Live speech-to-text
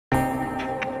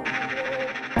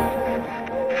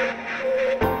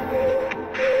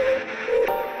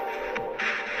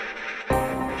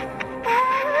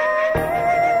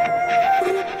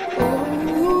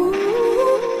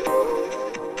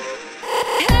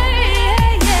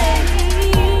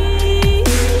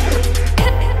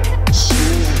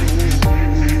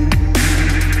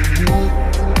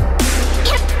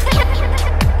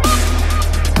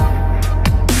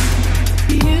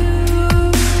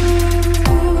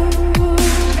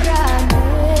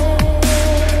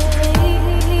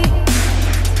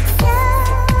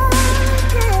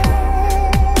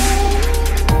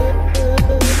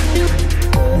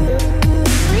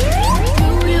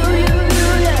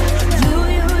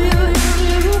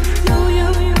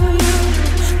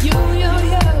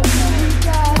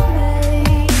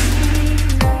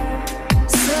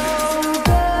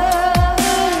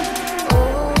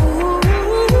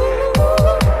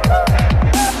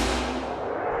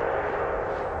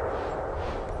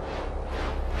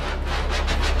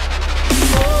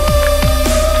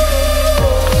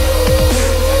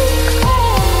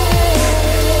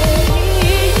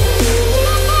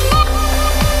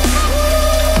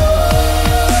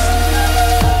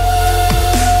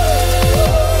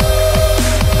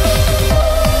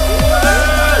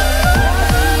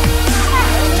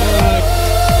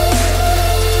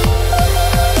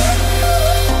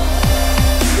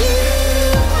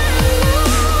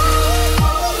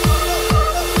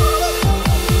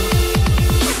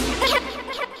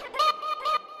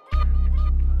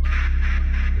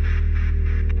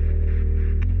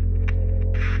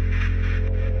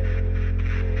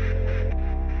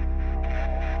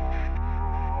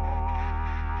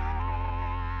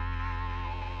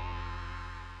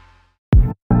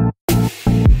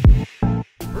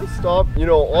stop. You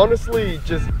know, honestly,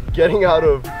 just getting out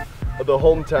of the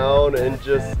hometown and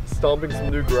just stomping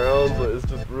some new grounds is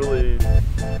just really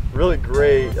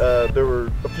great. There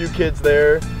were a few kids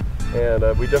there, and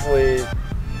we definitely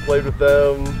played with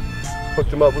them, hooked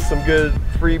them up with some good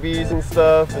freebies and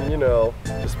stuff, and you know,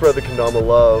 just spread the Kendama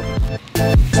love.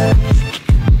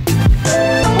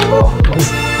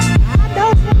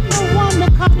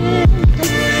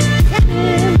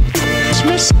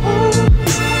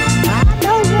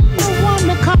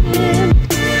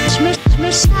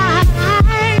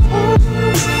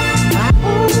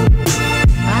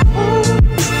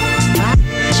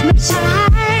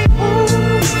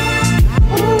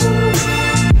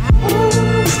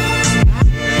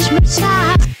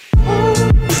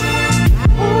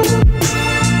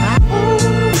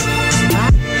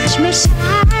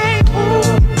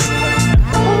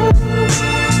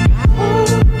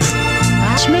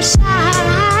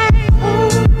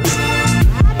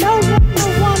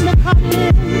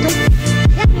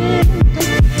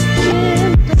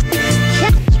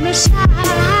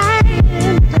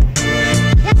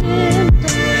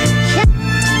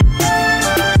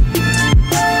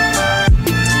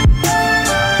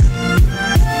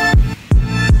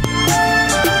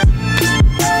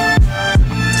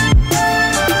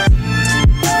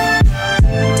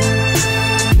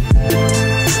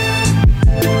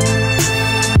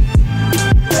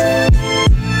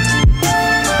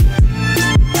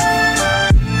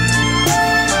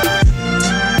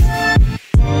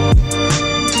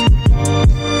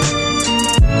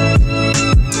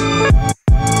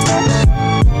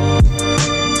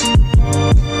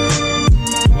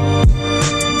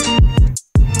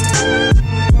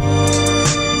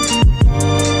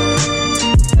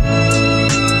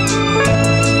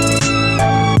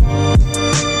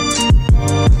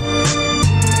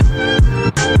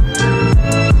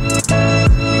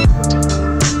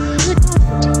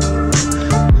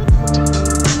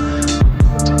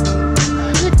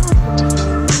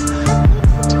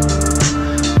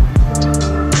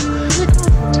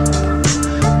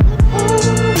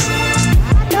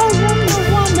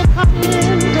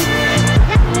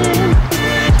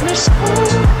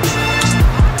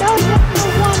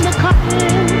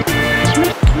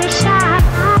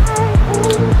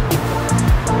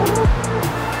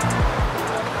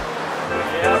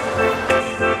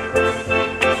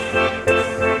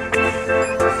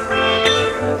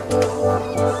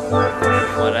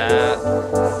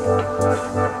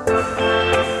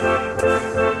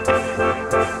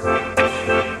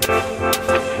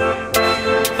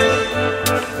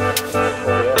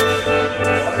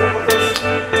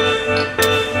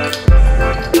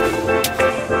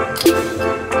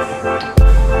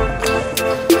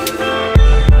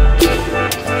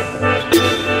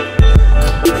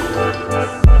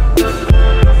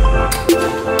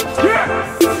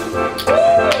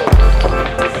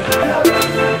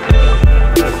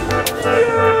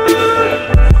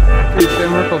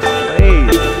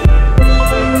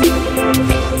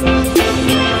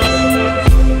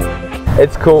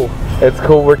 It's cool. It's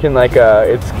cool working like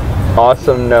it's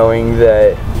awesome knowing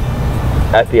that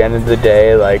at the end of the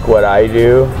day, like what I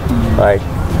do, like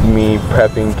me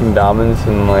prepping kendamas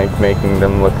and like making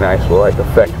them look nice will like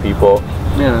affect people.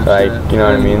 Yeah, like sure. You know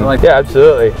what I mean? Like, yeah,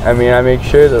 absolutely. I mean, I make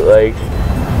sure that like,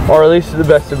 or at least to the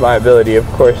best of my ability. Of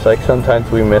course, like sometimes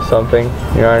we miss something.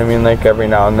 You know what I mean? Like every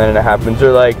now and then it happens,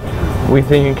 or like we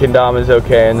think a kendama is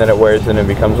okay and then it wears and it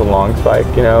becomes a long spike.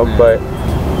 You know, yeah. But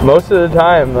most of the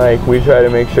time, like we try to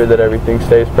make sure that everything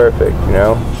stays perfect. You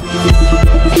know.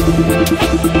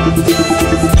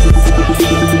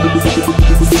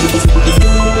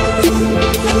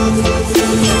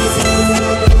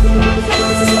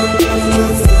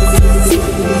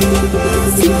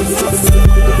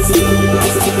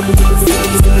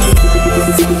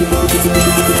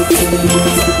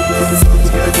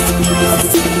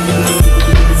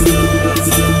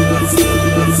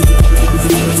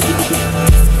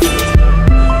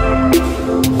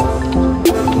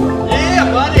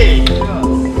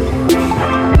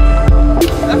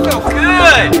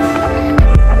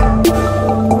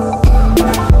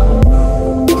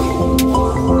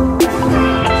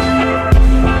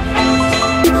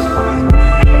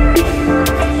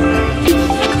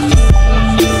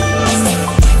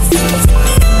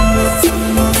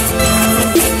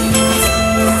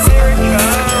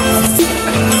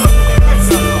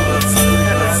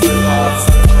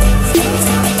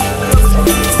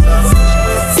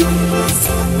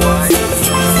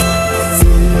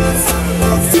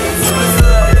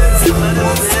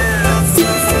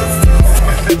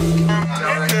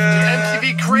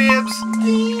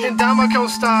 KenCo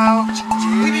style.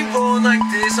 We be rolling like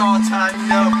this all the time, you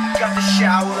know. got the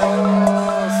shower.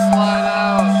 Oh, slide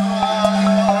out.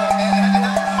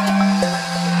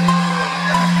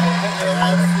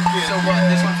 So what,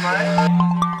 this one's mine?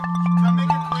 Come make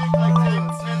a quick, like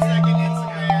 10-second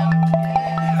Instagram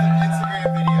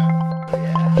video.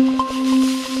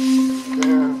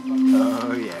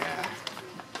 Oh yeah.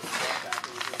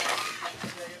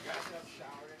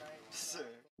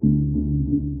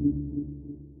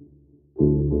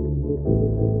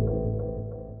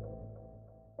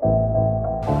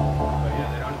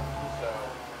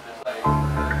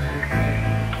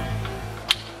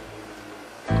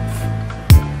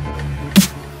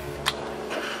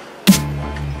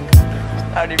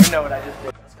 I don't even know what I just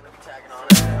did. It's gonna be tagging on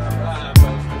it.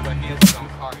 But he has his own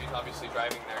car. He's obviously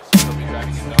driving there, so he'll be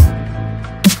driving his own.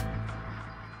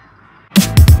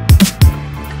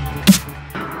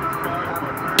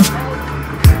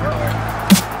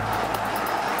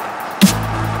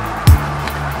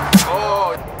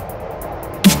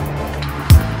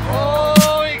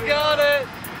 Oh, he got it!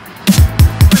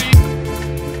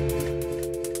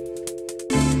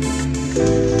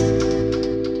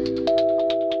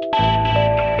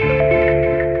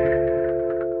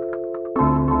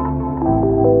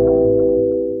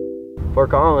 Fort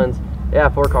Collins, yeah,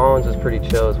 Fort Collins was pretty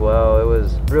chill as well. It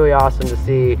was really awesome to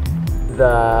see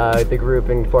the group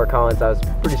in Fort Collins. I was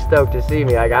pretty stoked to see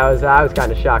me. Like I was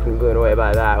kind of shocked and blown away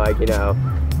by that. Like, you know,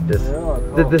 just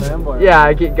yeah,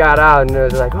 I got out and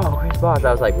it was like, oh, Chris Bosh.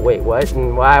 I was like, wait, what?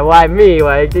 And why me?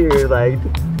 Like, dude, like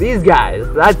these guys.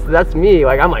 That's me.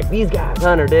 Like I'm like these guys,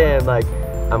 Hunter, Dan. Like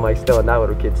I'm like still in that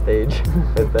little kid stage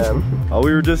with them.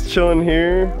 We were just chilling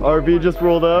here. RV just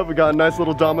rolled up. We got a nice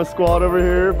little Dama squad over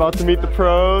here, about to meet the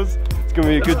pros. It's gonna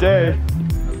be a good day.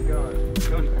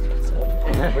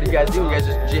 What do you guys do? You guys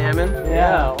just jamming?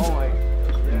 Yeah, oh my.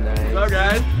 Nice. What's up,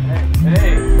 guys?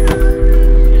 Hey.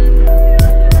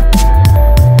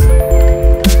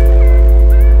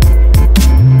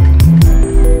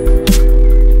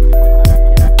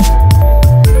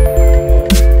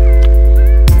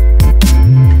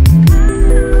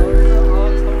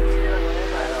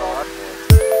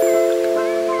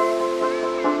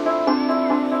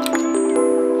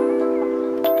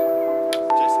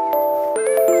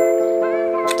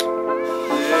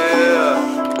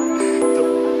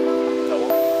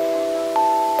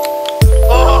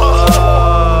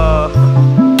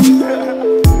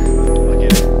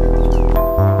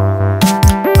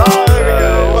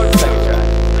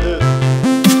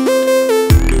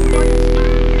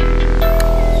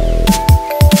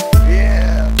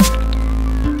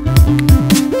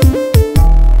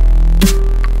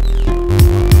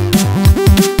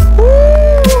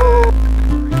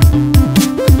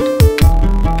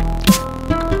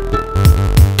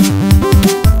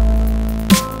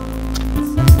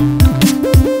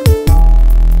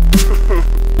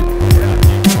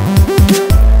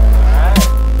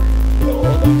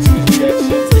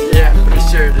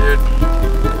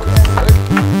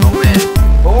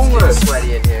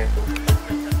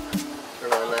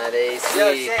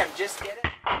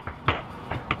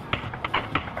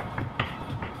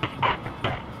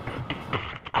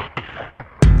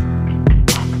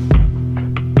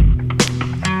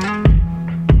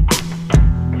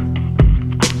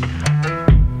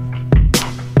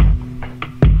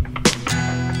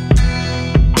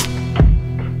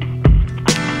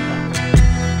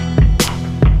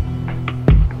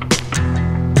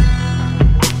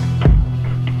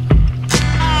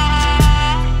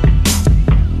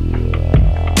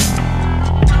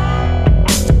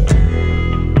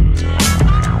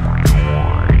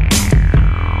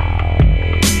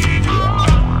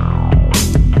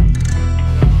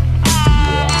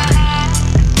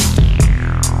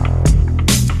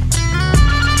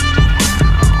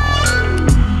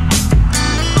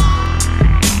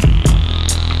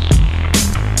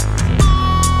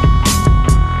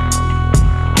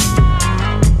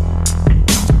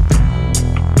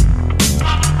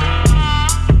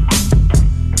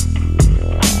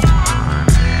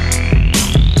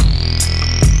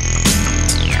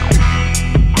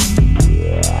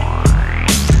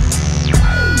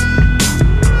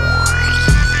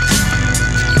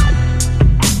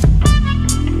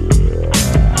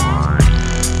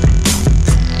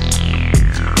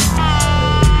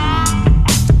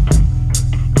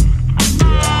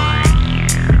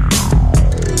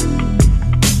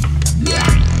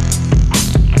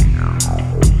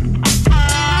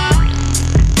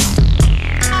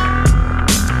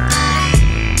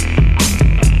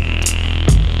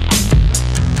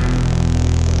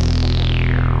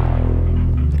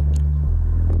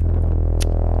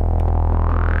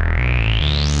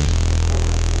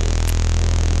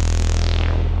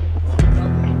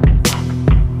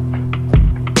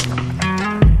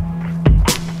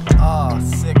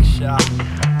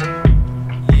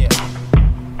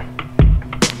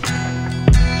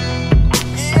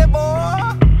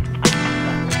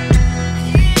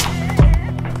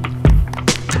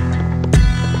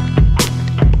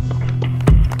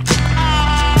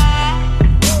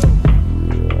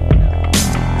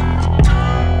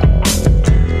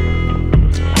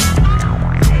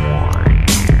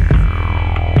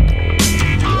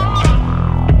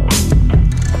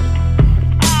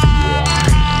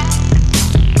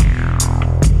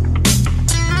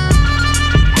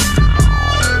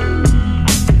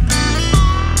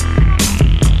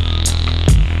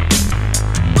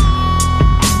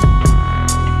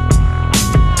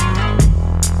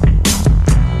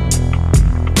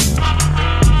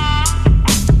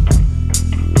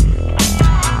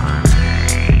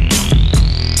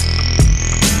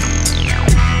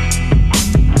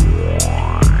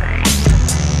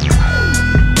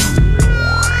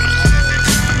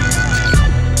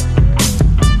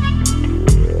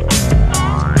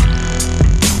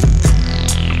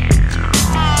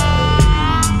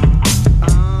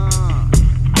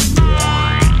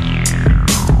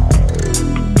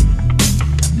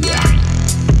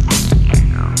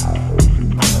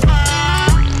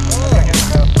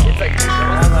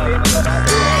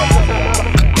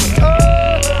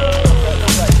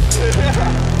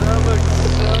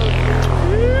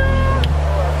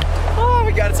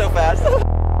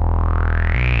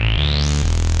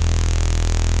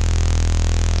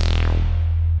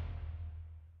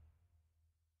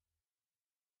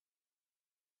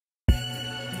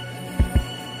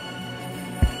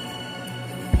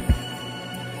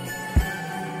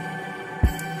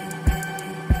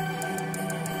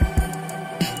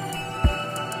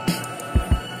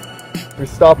 we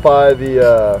stopped by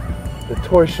the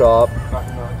toy shop.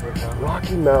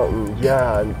 Rocky Mountain,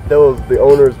 yeah, and the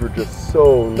owners were just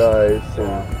so nice,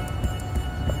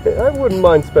 and I wouldn't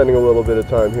mind spending a little bit of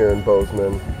time here in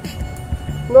Bozeman.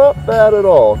 Not bad at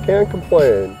all, can't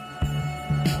complain.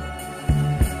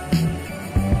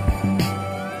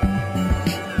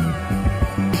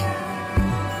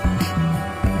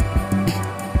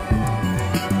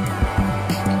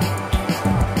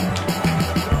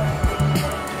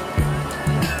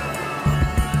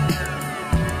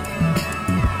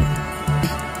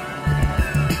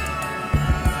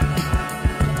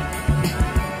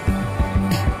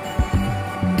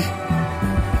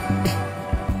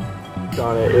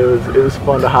 On it. It was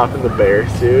fun to hop in the bear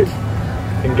suit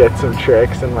and get some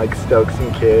tricks and like stoke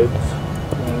some kids.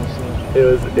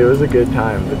 It was a good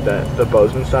time, but the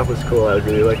Bozeman stuff was cool. I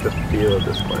really like the feel of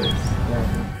this place.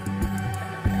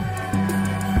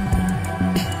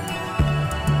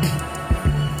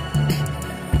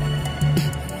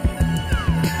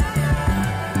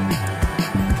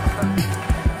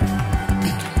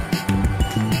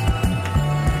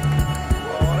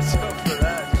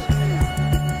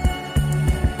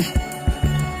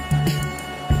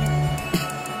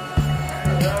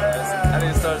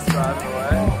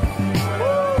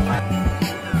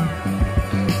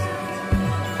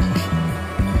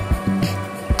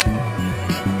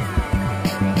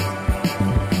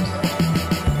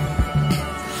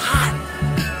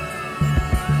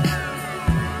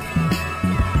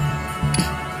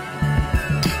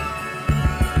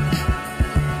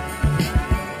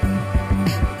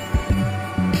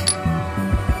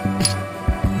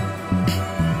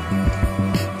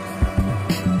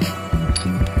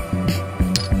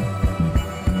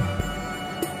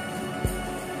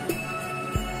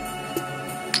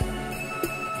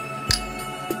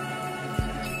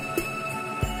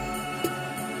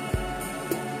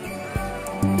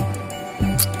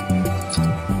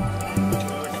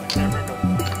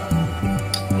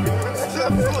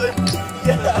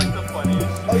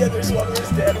 Oh yeah, there's one where his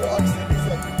dad walks in.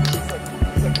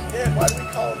 He's like, Dad, why do we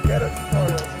call him ghetto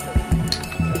tutorials?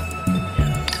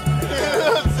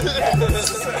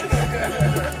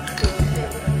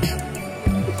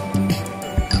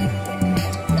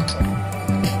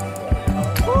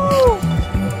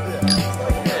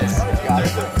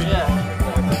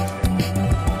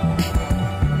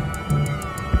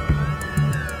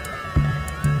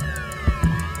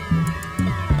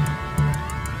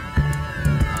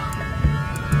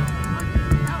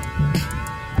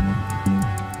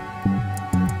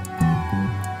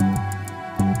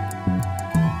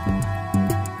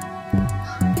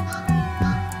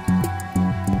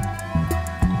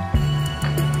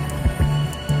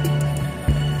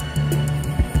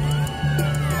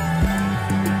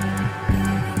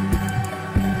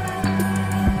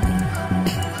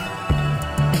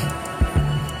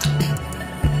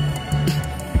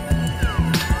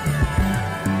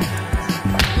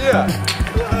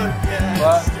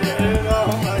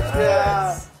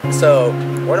 So,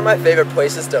 one of my favorite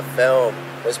places to film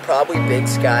was probably Big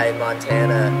Sky in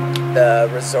Montana. The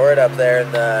resort up there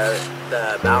in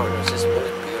the mountain was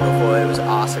beautiful. It was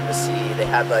awesome to see. They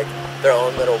had like their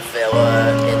own little villa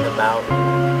in the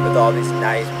mountain with all these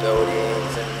nice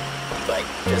buildings and like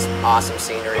just awesome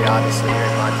scenery, obviously, here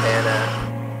in Montana.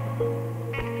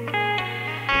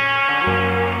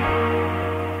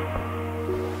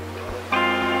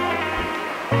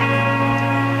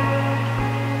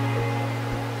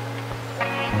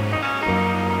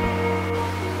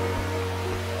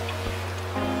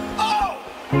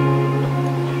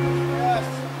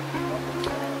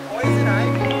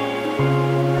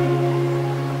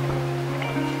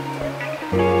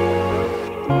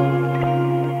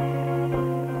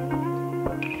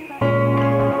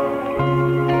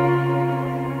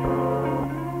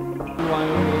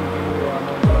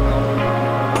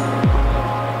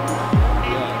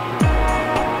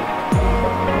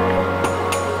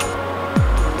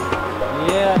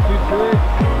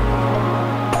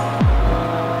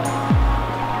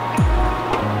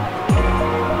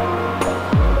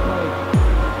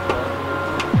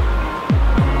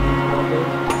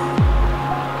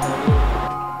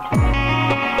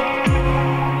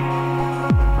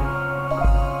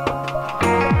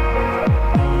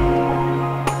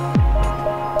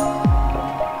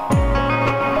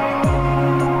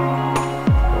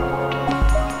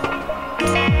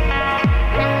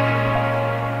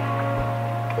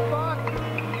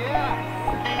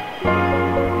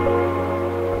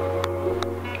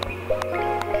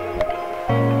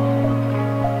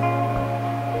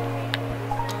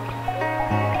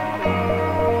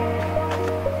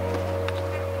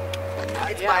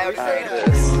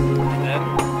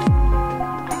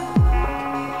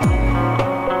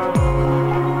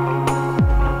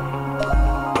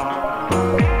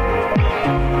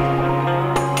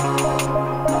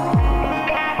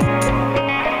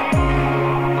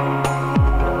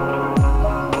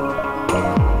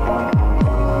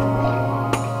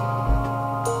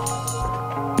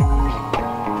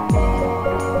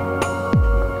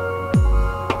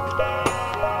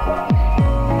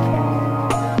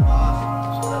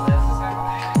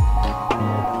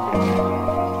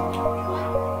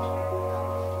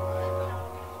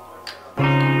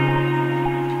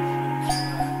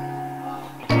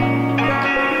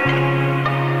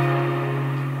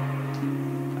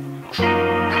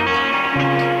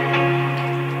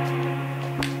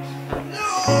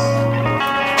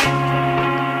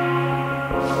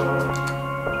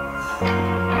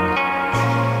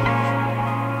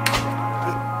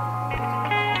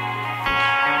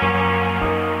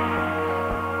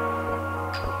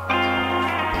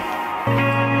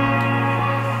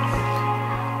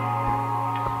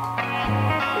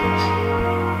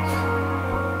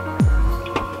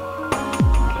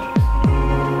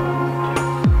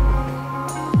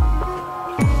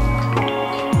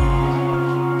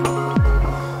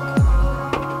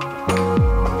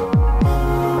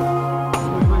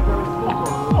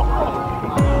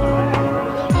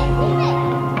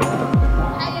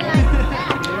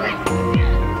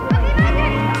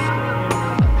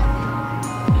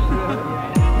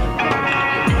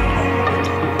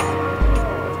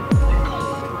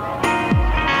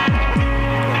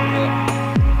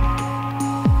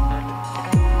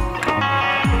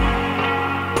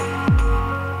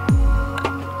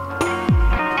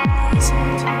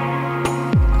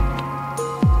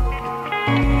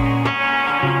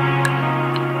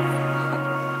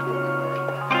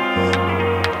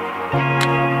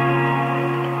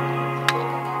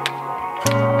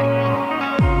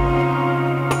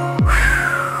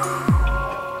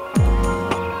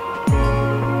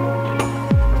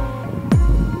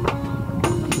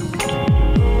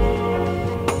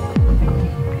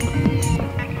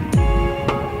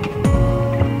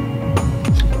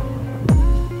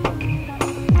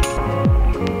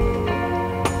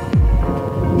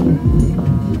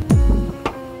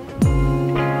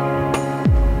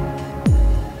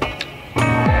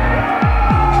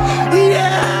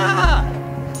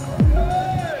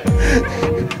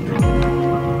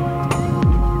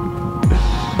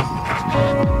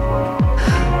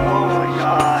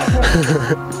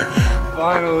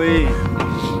 Finally.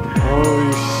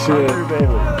 Holy shit.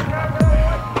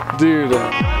 Dude.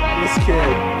 This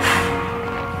kid.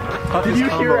 Did you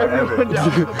hear everyone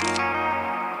down?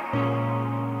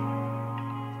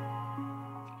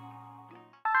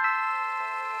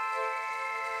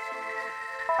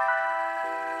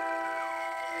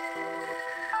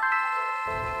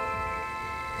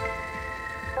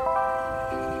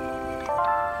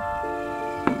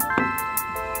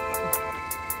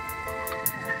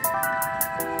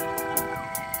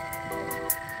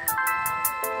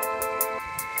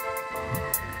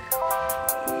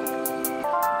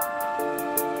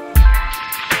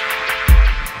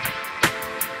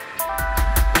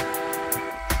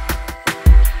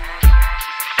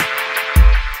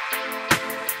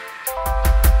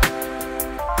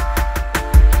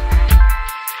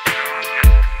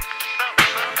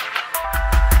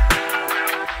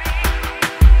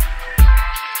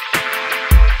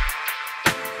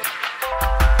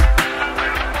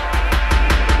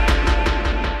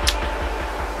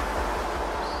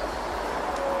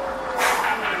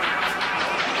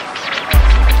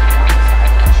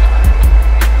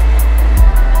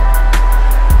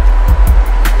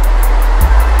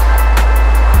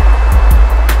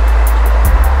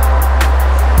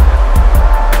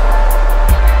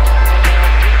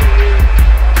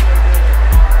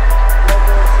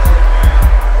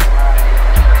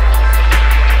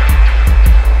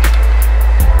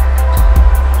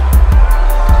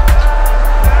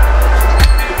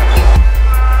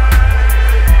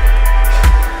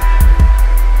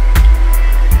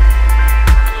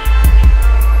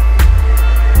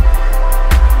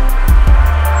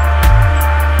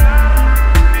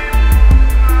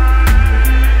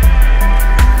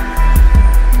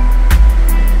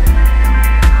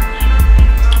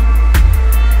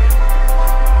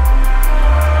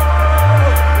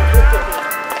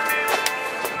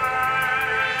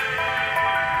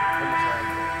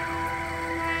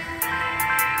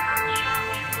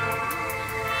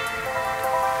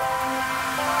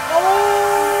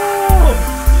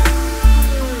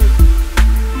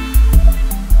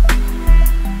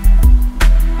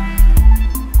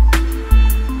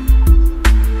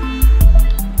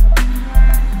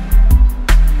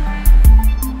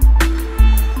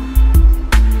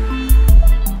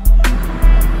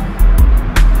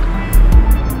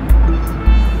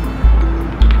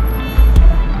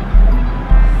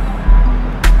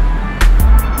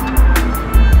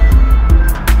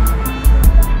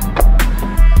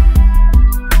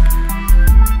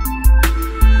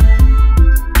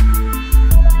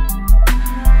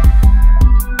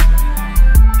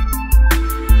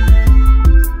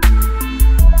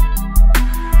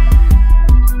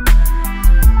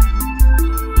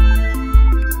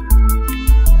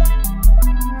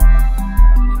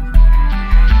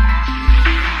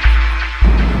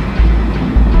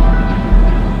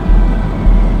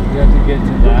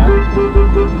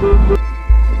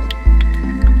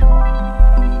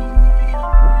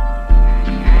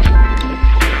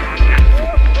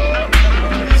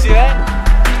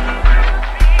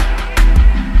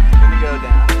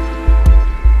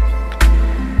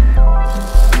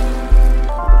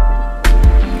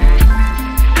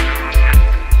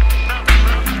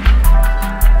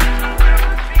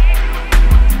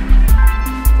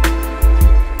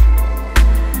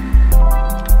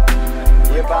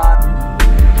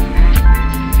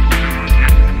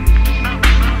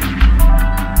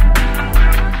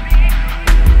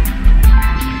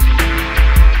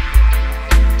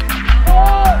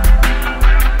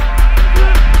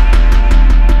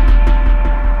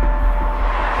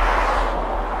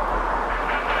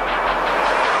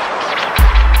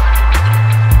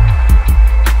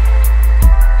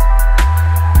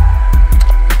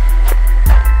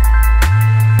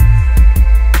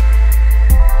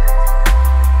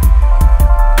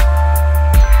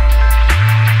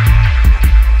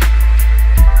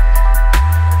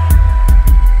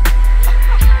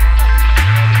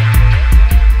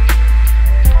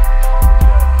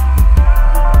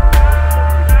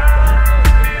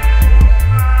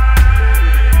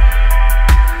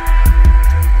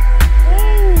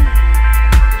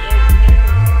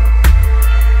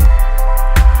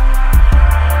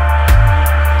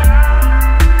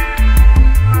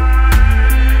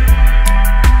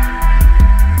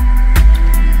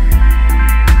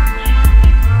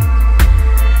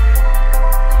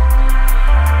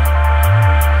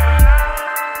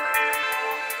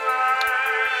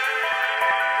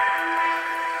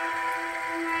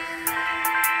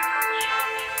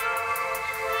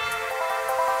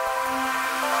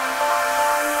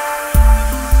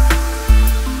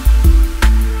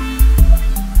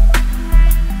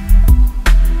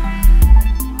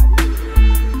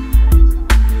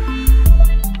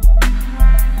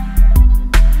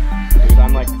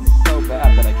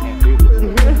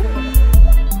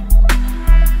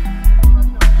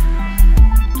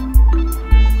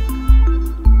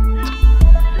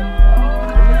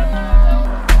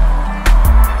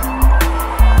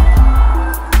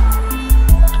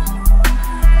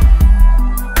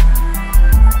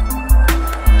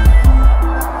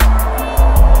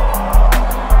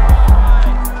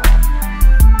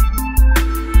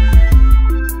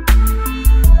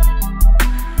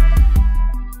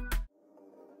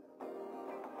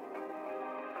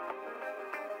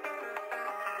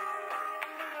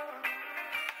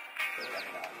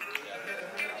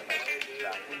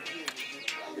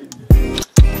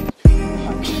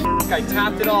 I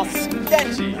tapped it all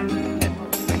sketchy.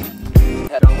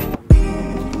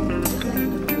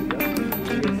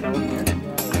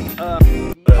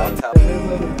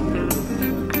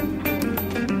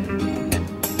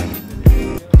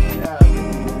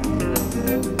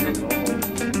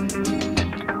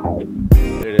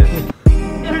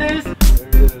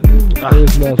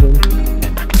 There's nothing.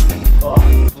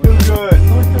 Oh, too good.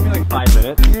 It only took me like 5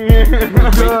 minutes.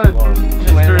 Good.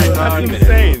 That's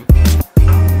insane.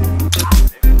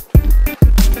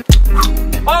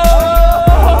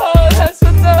 Oh, that's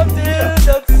what's up, dude.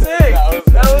 That's sick.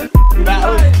 That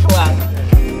was classic.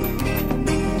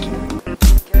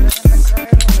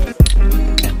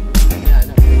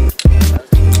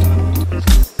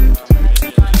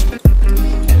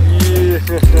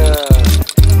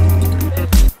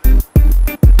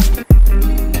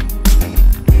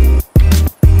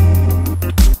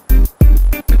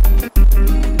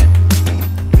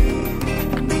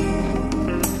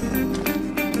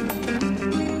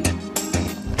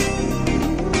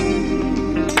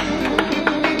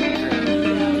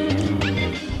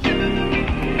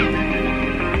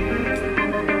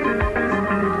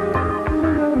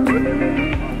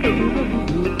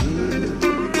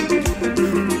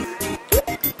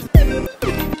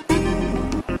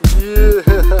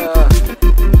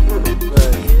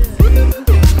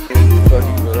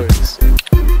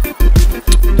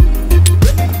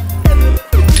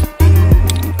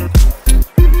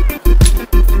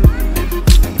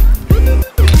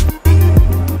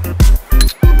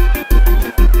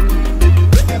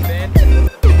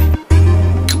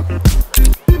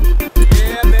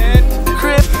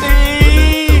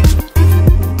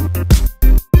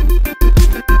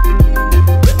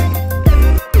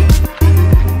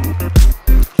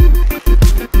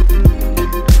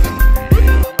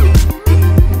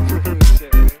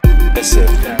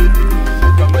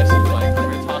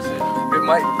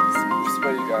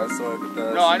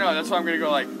 No, I know, that's why I'm gonna go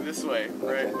like this way,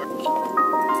 right? Okay. See what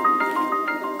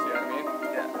I mean?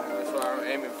 Yeah, that's what I'm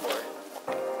aiming for.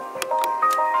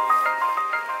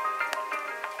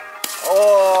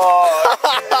 Oh!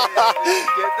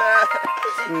 Get that?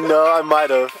 No, I might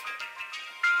have.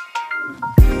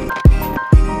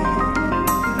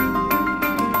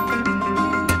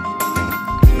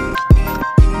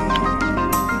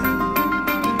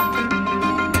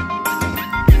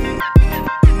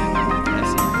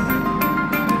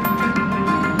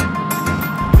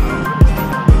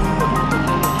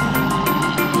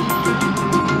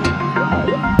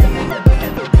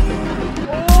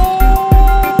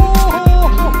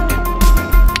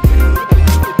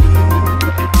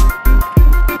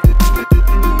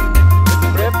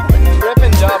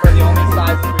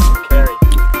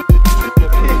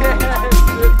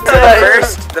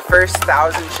 The first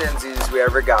 1,000 Shinzus we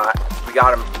ever got, we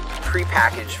got them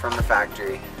pre-packaged from the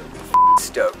factory.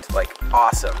 Stoked, like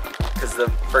awesome, because the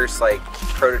first like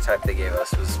prototype they gave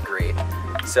us was great.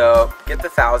 So get the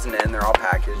 1,000 in, they're all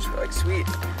packaged. We're like, sweet.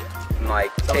 And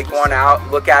like take one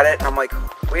out, look at it, and I'm like,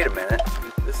 wait a minute,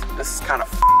 this is kind of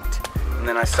f***ed. And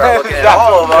then I start looking at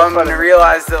all of them and I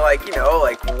realized that like, you know,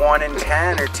 like 1 in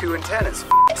 10 or 2 in 10 is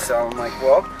f***ed. So I'm like,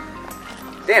 well,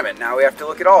 damn it, now we have to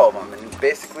look at all of them. And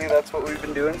basically that's what we've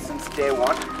been doing since day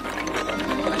one.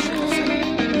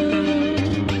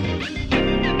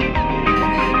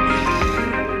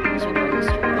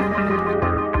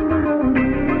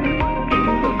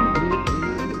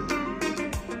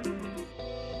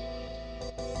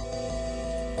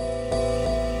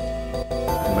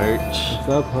 Merch. What's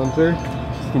up, Hunter?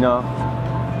 You know,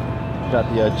 got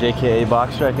the JKA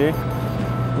box right here.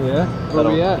 Yeah? Where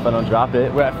we at? If I don't drop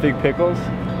it. We're at Fig Pickles.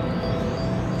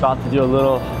 About to do a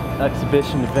little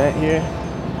exhibition event here.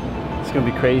 It's gonna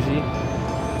be crazy.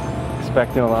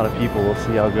 Expecting a lot of people. We'll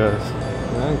see how it goes.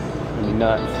 Nice. It's gonna be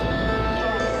nuts.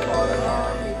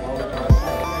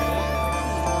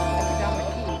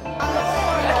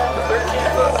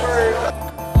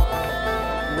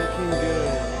 Looking good.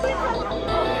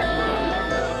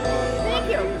 Thank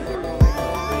you.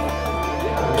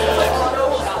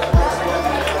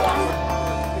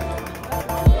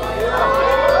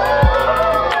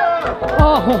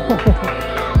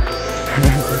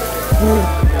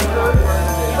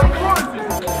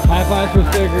 High five for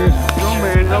stickers. No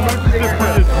man, I'm not just gonna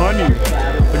put this honey. I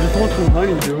just want some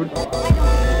honey, dude.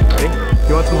 Hey,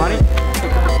 you want some honey?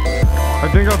 I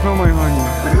think I found my honey.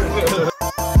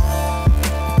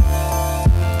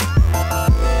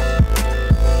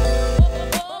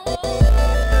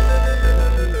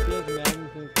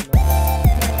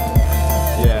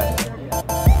 Yeah.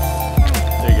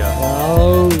 There you go.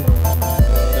 Oh.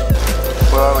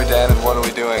 Where are we, Dan, and what are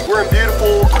we doing? We're in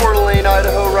beautiful Coeur d'Alene,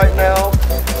 Idaho right now.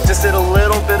 Just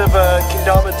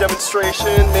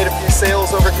demonstration, made a few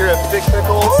sales over here at Big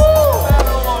Pickles.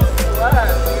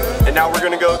 And now we're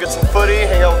gonna go get some footy,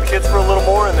 hang out with the kids for a little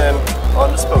more, and then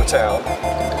on to Spotown.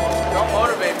 Don't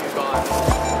motivate me, Vaughn.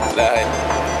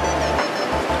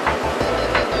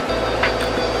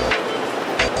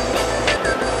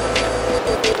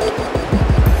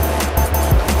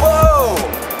 Whoa!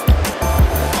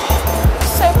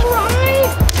 Samurai!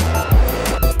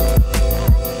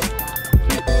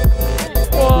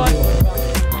 What?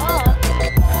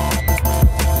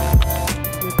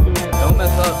 Don't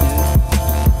mess up, dude.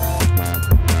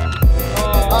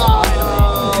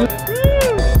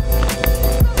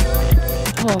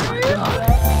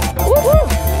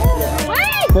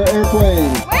 For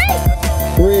airplanes.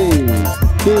 3,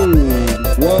 2,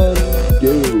 1,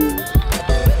 go.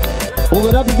 Hold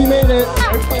it up if you made it.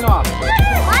 Airplane off.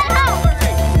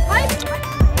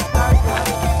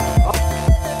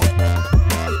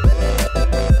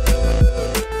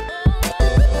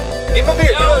 Give him a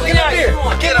beer! Give him a beer!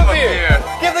 Give him a beer!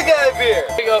 Give the guy a beer!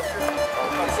 Here you go.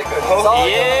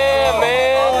 Yeah,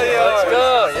 man. Let's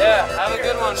go. Yeah, have a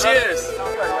good one. Cheers.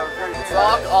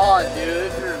 Rock on,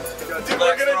 dude. Dude,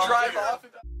 we're gonna drive off.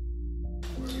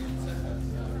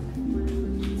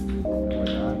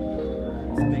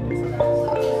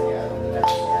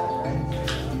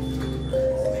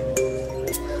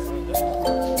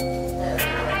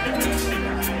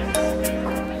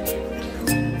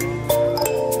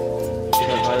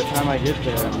 By the time I get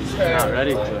there, I'm not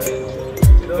ready for it.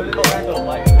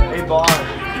 Hey, Bob.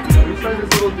 We started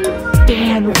this little dude.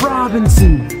 Dan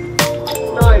Robinson!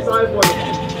 Nice, I have one.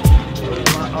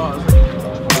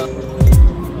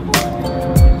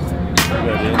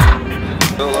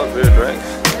 Still love beer drinks.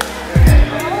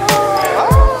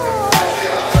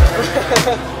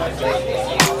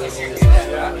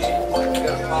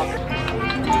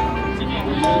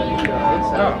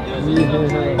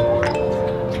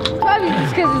 Probably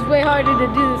just because it's way harder to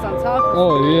do this on top.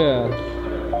 Oh, yeah.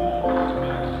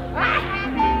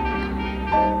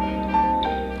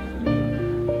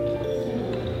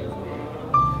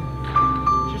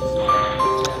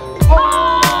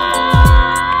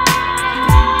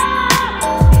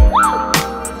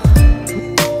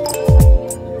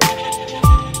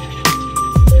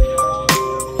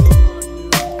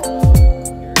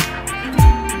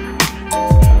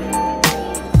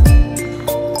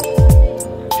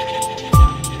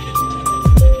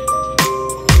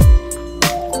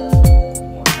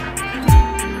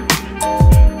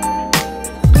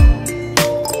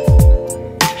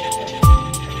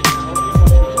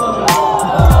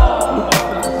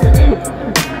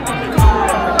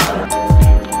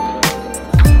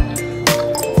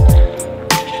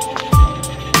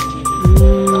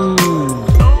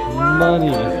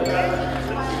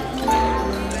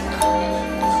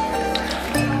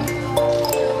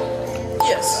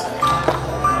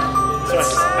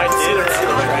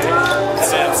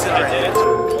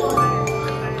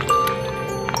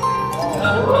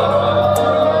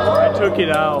 I took it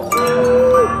out.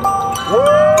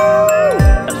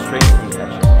 That's straight from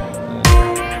catching.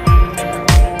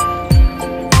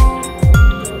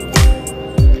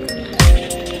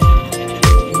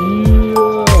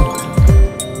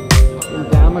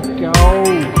 Kendama go.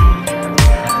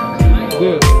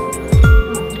 Good.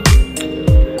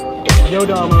 Yo,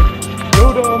 Dama. Yo,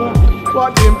 Dama.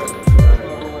 Watch him.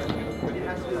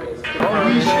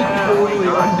 We should totally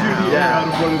undo the air out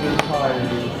of one of their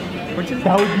tires.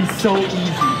 That would be so easy. We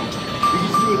can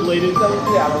just do it later.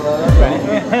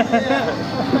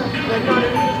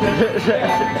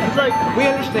 It's like, we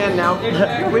understand now.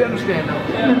 We understand now.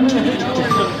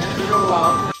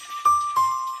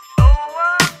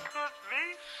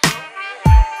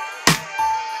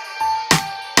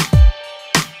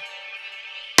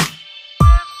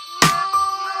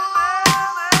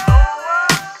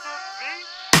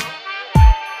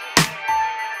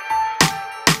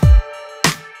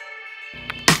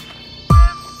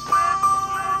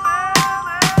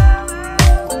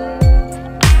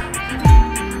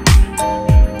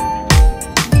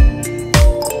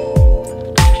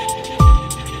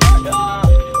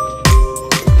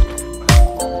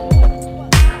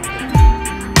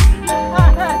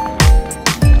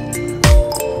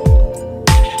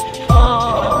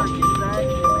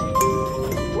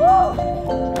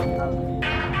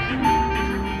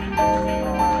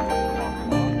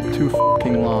 Too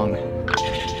f***ing long.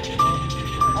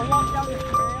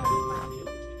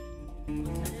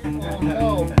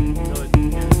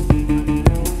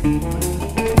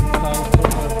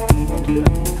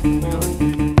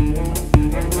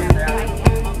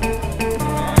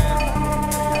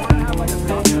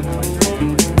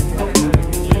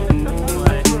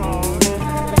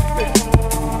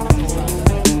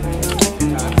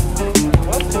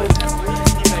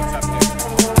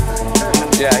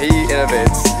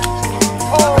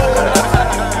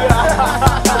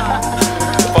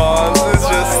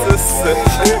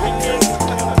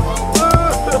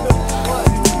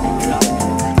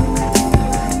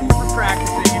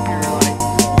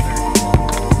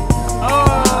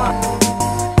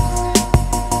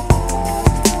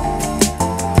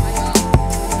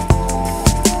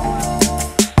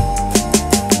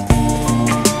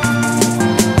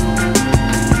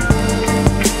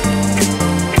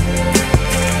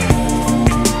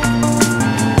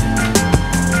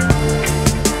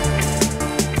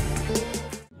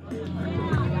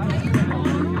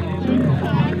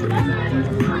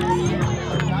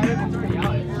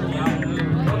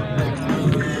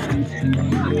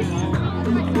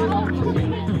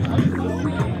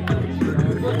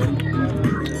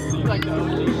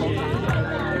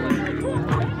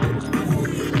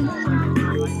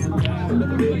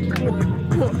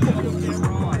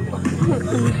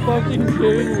 fucking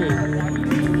kidding me?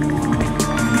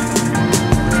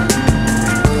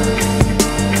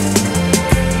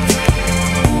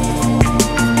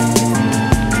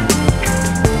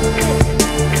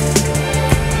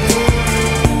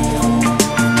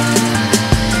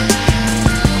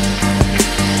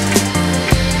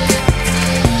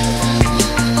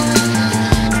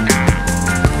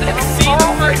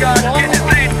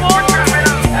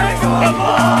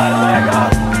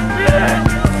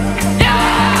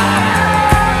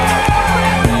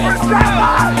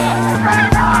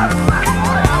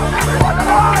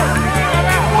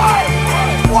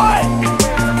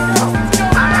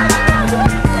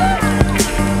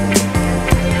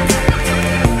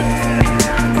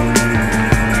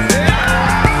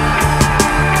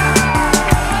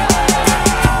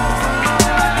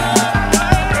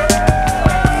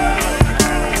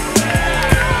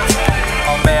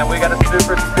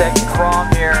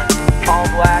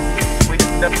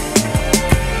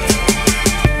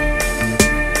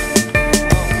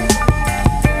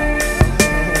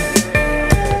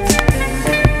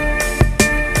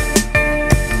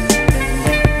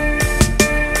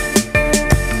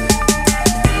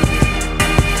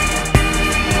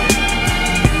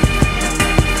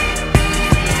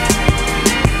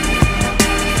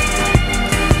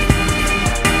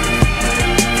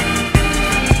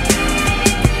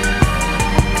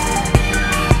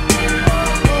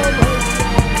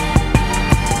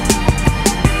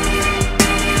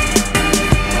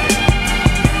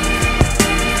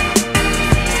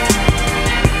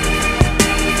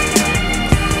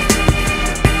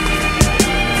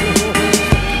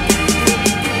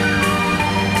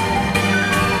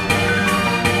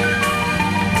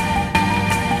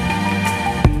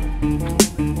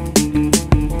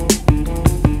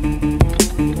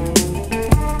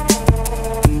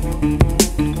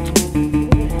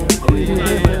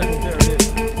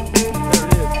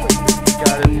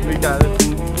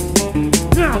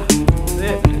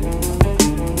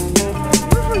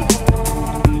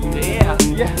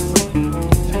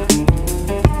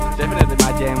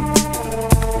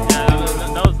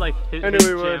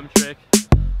 jam trick.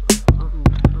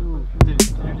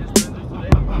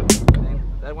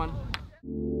 That one?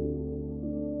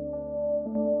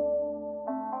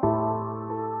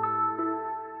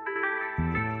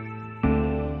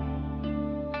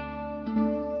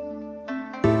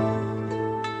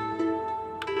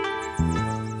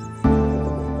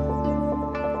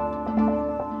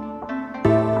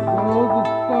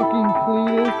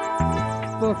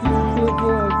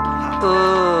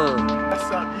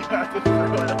 That's up, you have to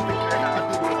throw it up the ground.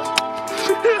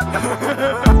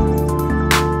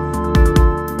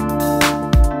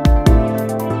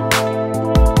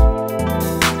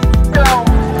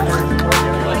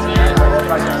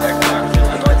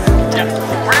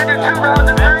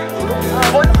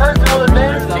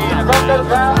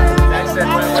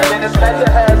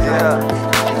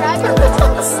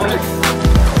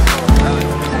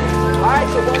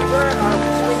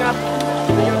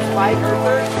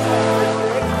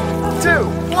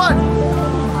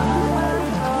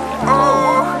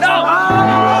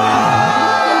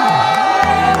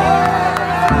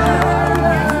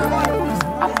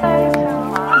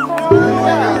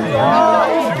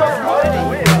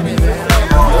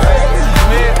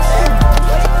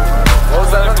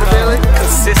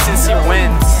 Consistency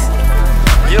wins.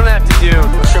 You don't have to do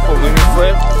a triple lunar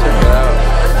flip. Check it out.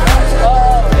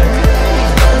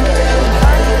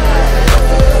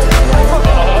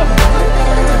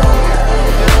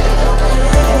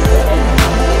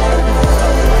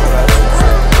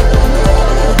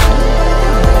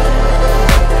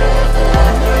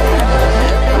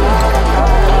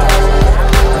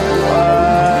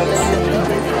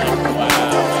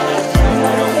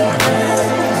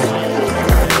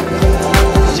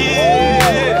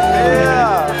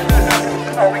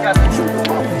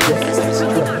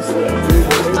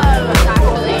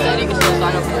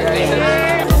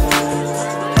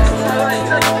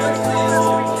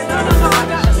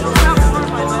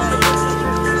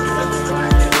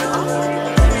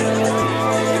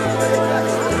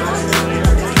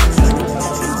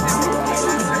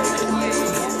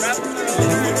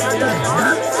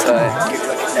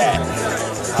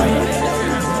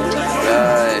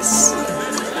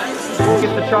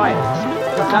 Gets to try it.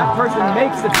 If that person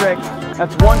makes the trick,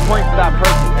 that's 1 point for that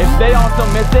person. If they also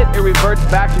miss it, it reverts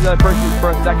back to the other person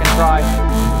for a second try.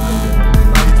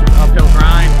 Uphill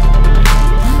grind.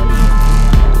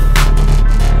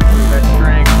 That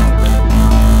strength.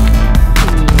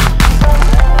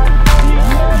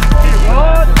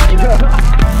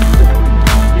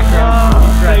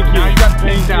 Thank you. Now you got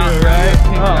pink down, right?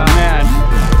 Oh man.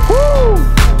 Woo!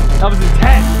 That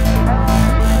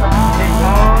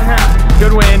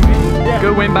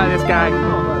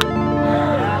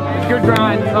Nice. Good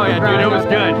grind. Oh yeah, dude, it was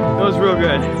good. It was real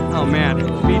good. Oh man.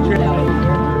 Speed trip.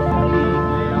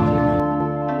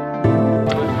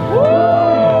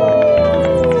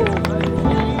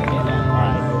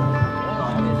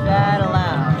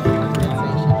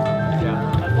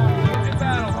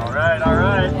 All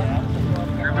right.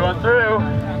 You're going through.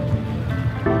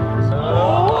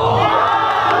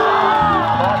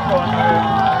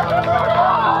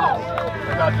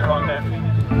 I got you wrong there.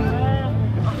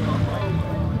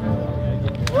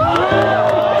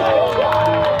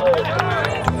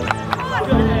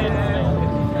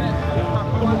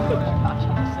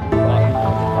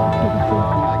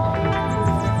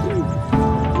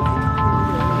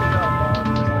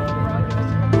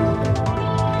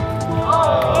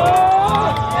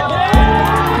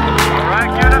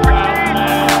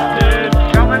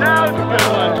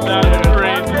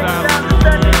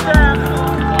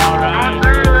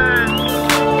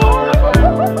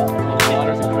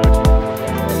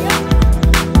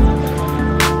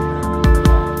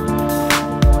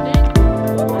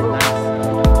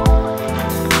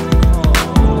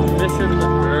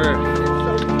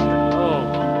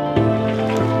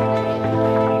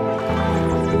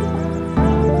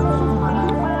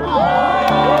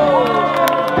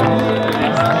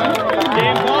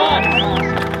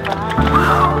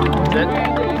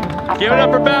 Give it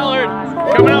up for Ballard,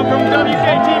 coming up from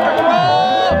WKT for the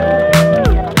roll!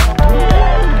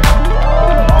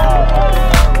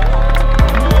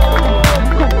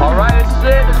 All right, this is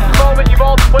it. This is the moment you've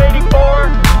all been waiting for.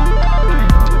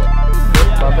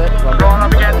 Going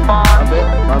up against Bond.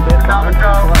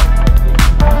 KenCo.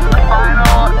 The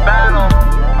final battle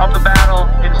of the battle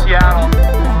in Seattle.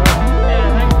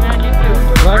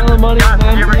 Right on the money.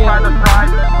 Guys, you ever find the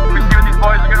prizes? We see what these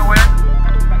boys are going to win.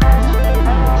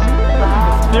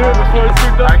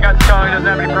 I got to tell you, he doesn't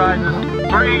have any prizes.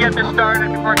 We're going to get this started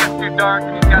before it gets too dark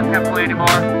and these guys can't play anymore.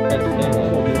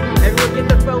 Everyone get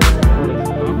their phones out.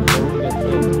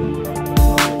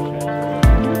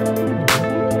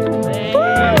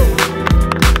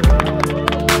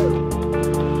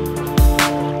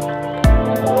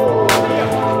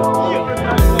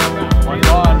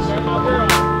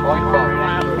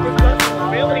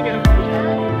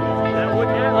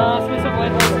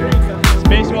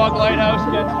 Spacewalk Lighthouse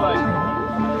gets like.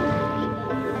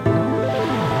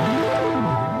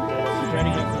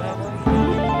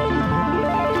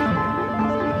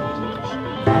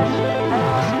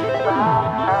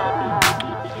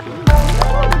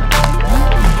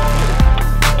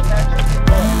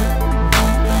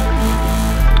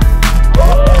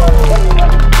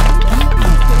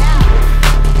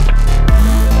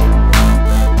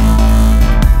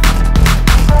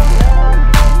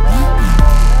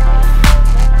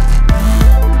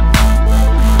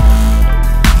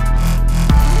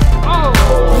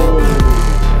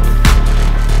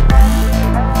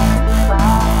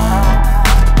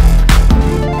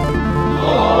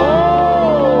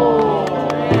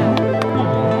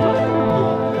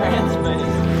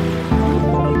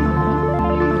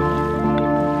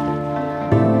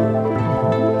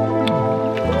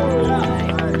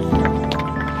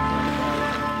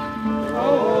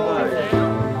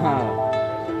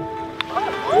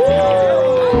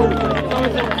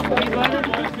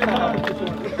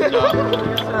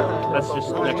 That's just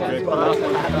next trick.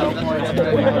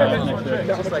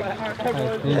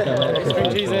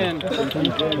 String cheese in. It's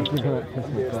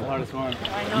the hardest one. I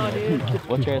know, dude.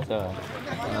 What's your answer?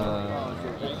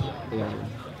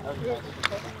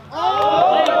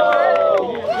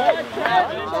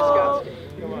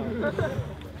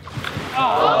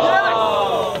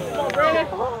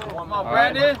 Come on,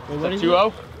 Brandon.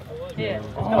 2-0? Yeah.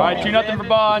 All right, 2-0 for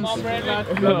Bonds.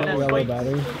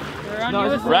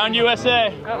 Round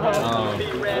USA.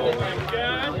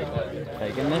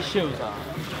 Taking the shoes off.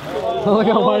 Look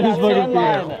how wide his fucking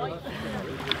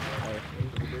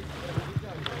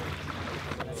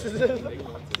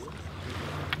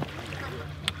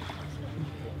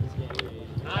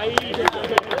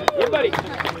Good buddy.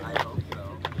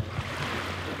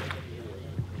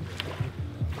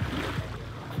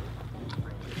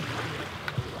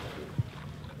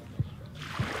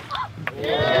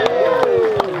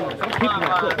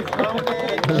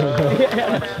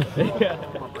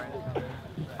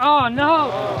 Oh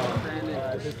no!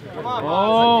 Come on,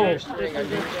 Oh! let the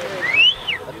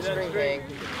string hang.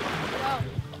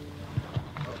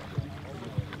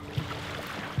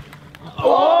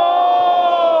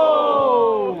 Oh!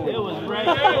 It was right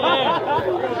there.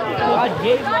 God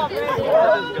gave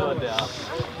Let's go down.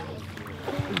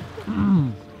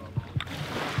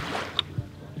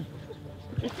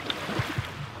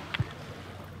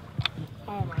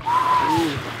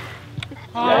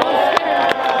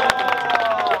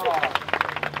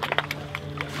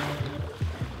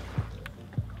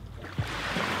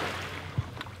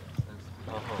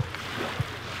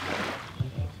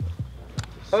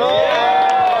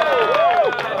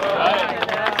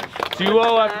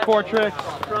 Duo after 4 tricks.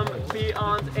 From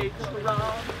beyond a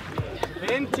trial.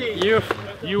 Minty.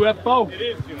 UFO.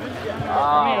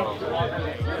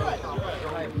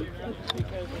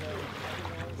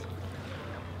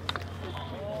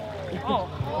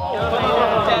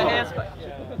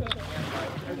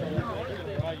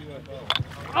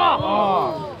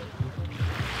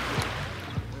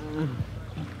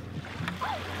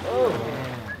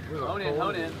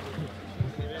 Hone in.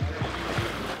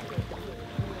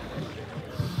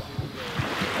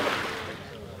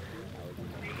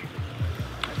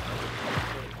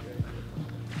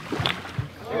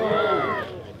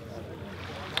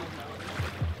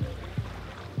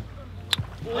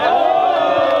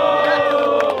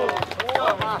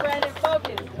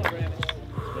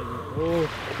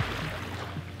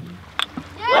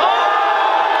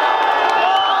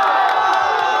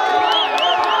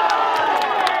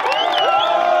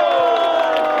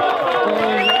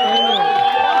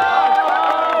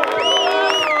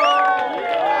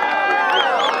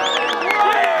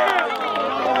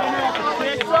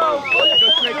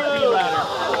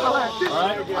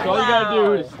 So all you gotta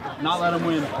do is not let him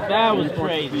win. That was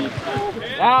crazy.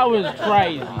 That was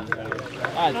crazy.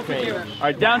 That's crazy. All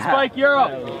right, down Spike, you're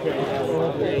up.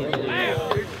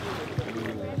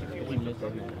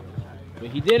 But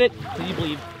he did it. Can you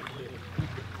believe?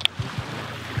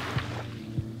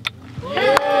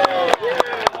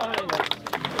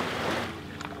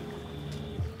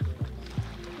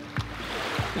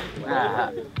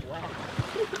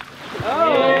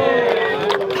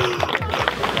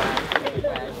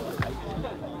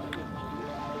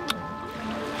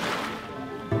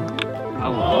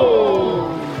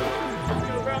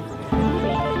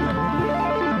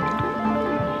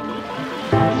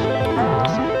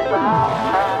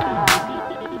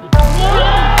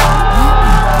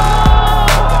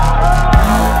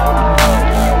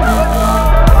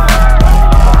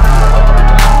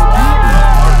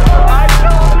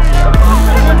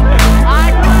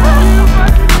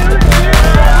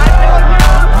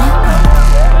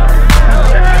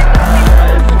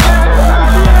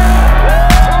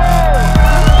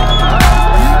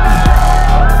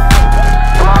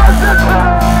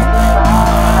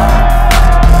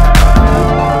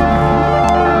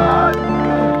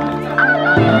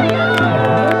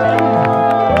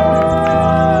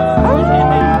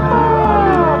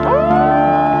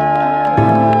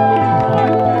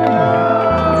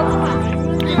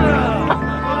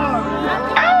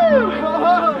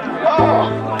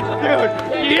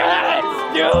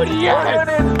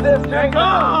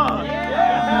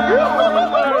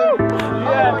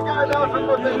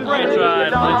 Great try.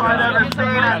 I've never seen.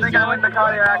 I think I went to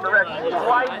cardiac arrest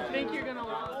twice. I think you're gonna.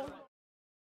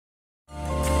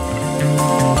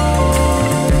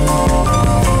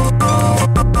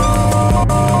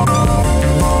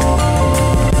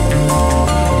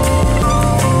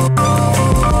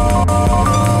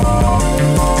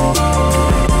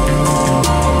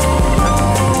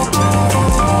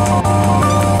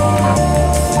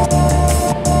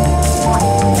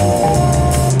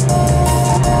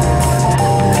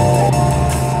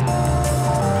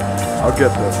 I'll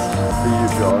get this for you,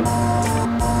 John.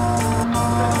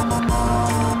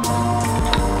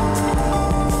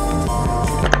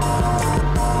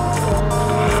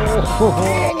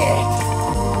 Dang it!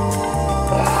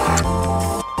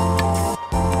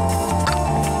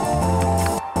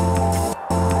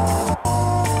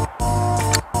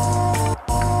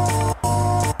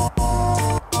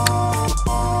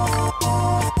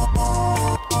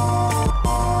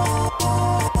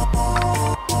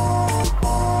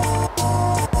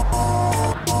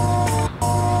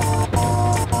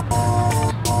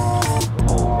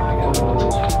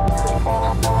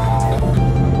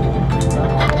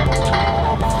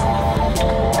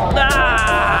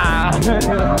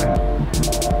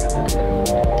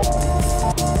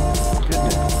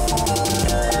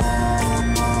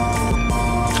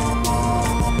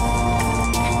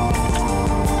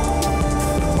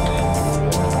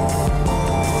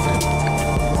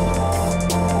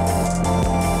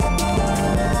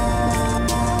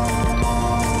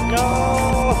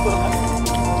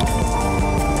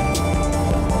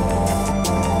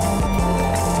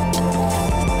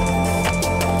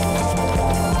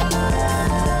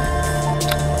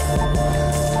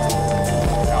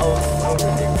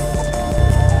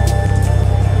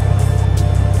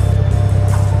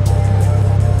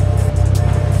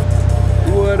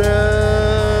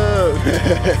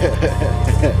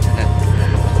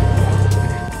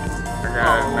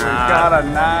 Got a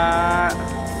knot.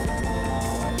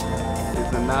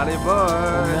 He's a naughty boy.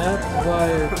 And that's why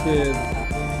kids.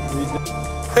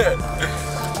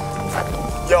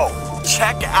 Yo,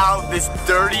 check out this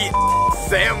dirty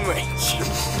sandwich.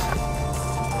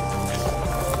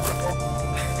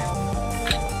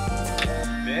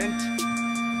 Bent.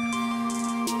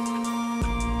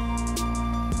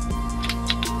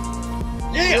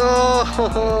 Yeah.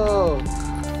 Oh.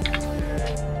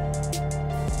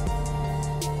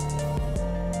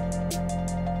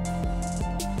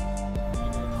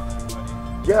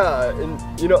 Yeah, and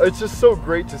you know, it's just so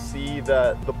great to see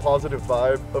that the positive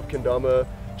vibe of Kendama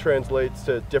translates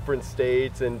to different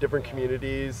states and different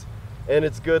communities, and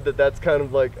it's good that that's kind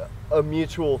of like a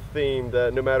mutual theme,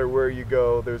 that no matter where you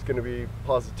go, there's going to be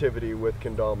positivity with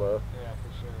Kendama. Yeah,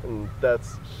 for sure. And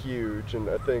that's huge, and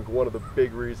I think one of the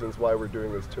big reasons why we're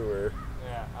doing this tour.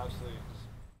 Yeah, absolutely.